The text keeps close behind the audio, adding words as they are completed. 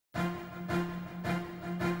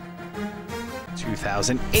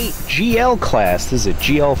2008 GL class. This is a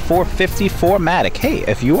GL450 4MATIC. Hey,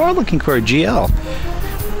 if you are looking for a GL,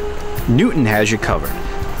 Newton has you covered.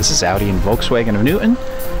 This is Audi and Volkswagen of Newton,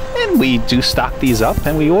 and we do stock these up,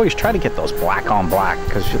 and we always try to get those black on black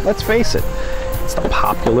because let's face it, it's the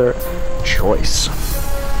popular choice.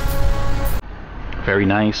 Very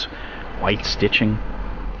nice white stitching.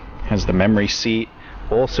 Has the memory seat.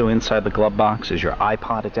 Also inside the glove box is your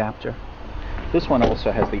iPod adapter. This one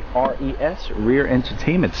also has the RES, rear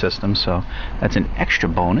entertainment system, so that's an extra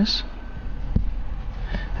bonus.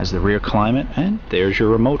 Has the rear climate, and there's your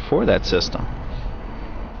remote for that system.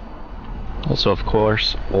 Also, of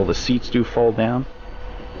course, all the seats do fold down.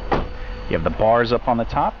 You have the bars up on the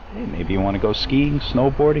top. Hey, maybe you want to go skiing,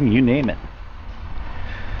 snowboarding, you name it.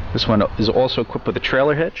 This one is also equipped with a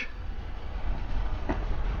trailer hitch.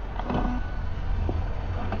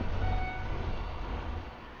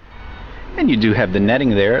 And you do have the netting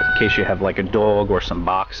there in case you have like a dog or some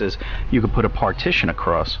boxes. You could put a partition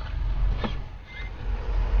across.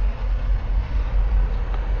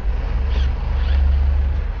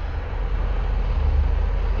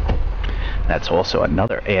 That's also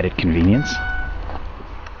another added convenience,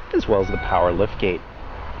 as well as the power lift gate.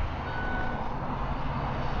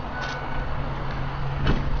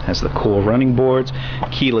 Has the cool running boards,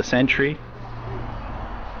 keyless entry.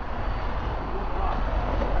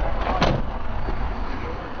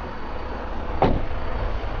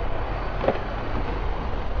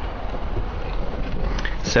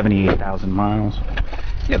 $78,000 miles.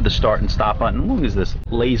 You have the start and stop button. As long as this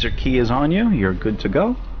laser key is on you, you're good to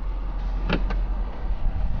go.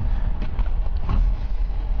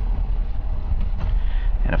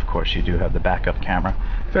 And of course you do have the backup camera.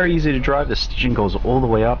 Very easy to drive. The stitching goes all the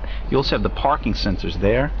way up. You also have the parking sensors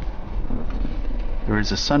there. There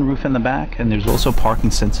is a sunroof in the back, and there's also parking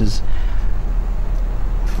sensors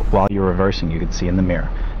while you're reversing. You can see in the mirror.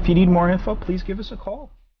 If you need more info, please give us a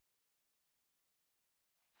call.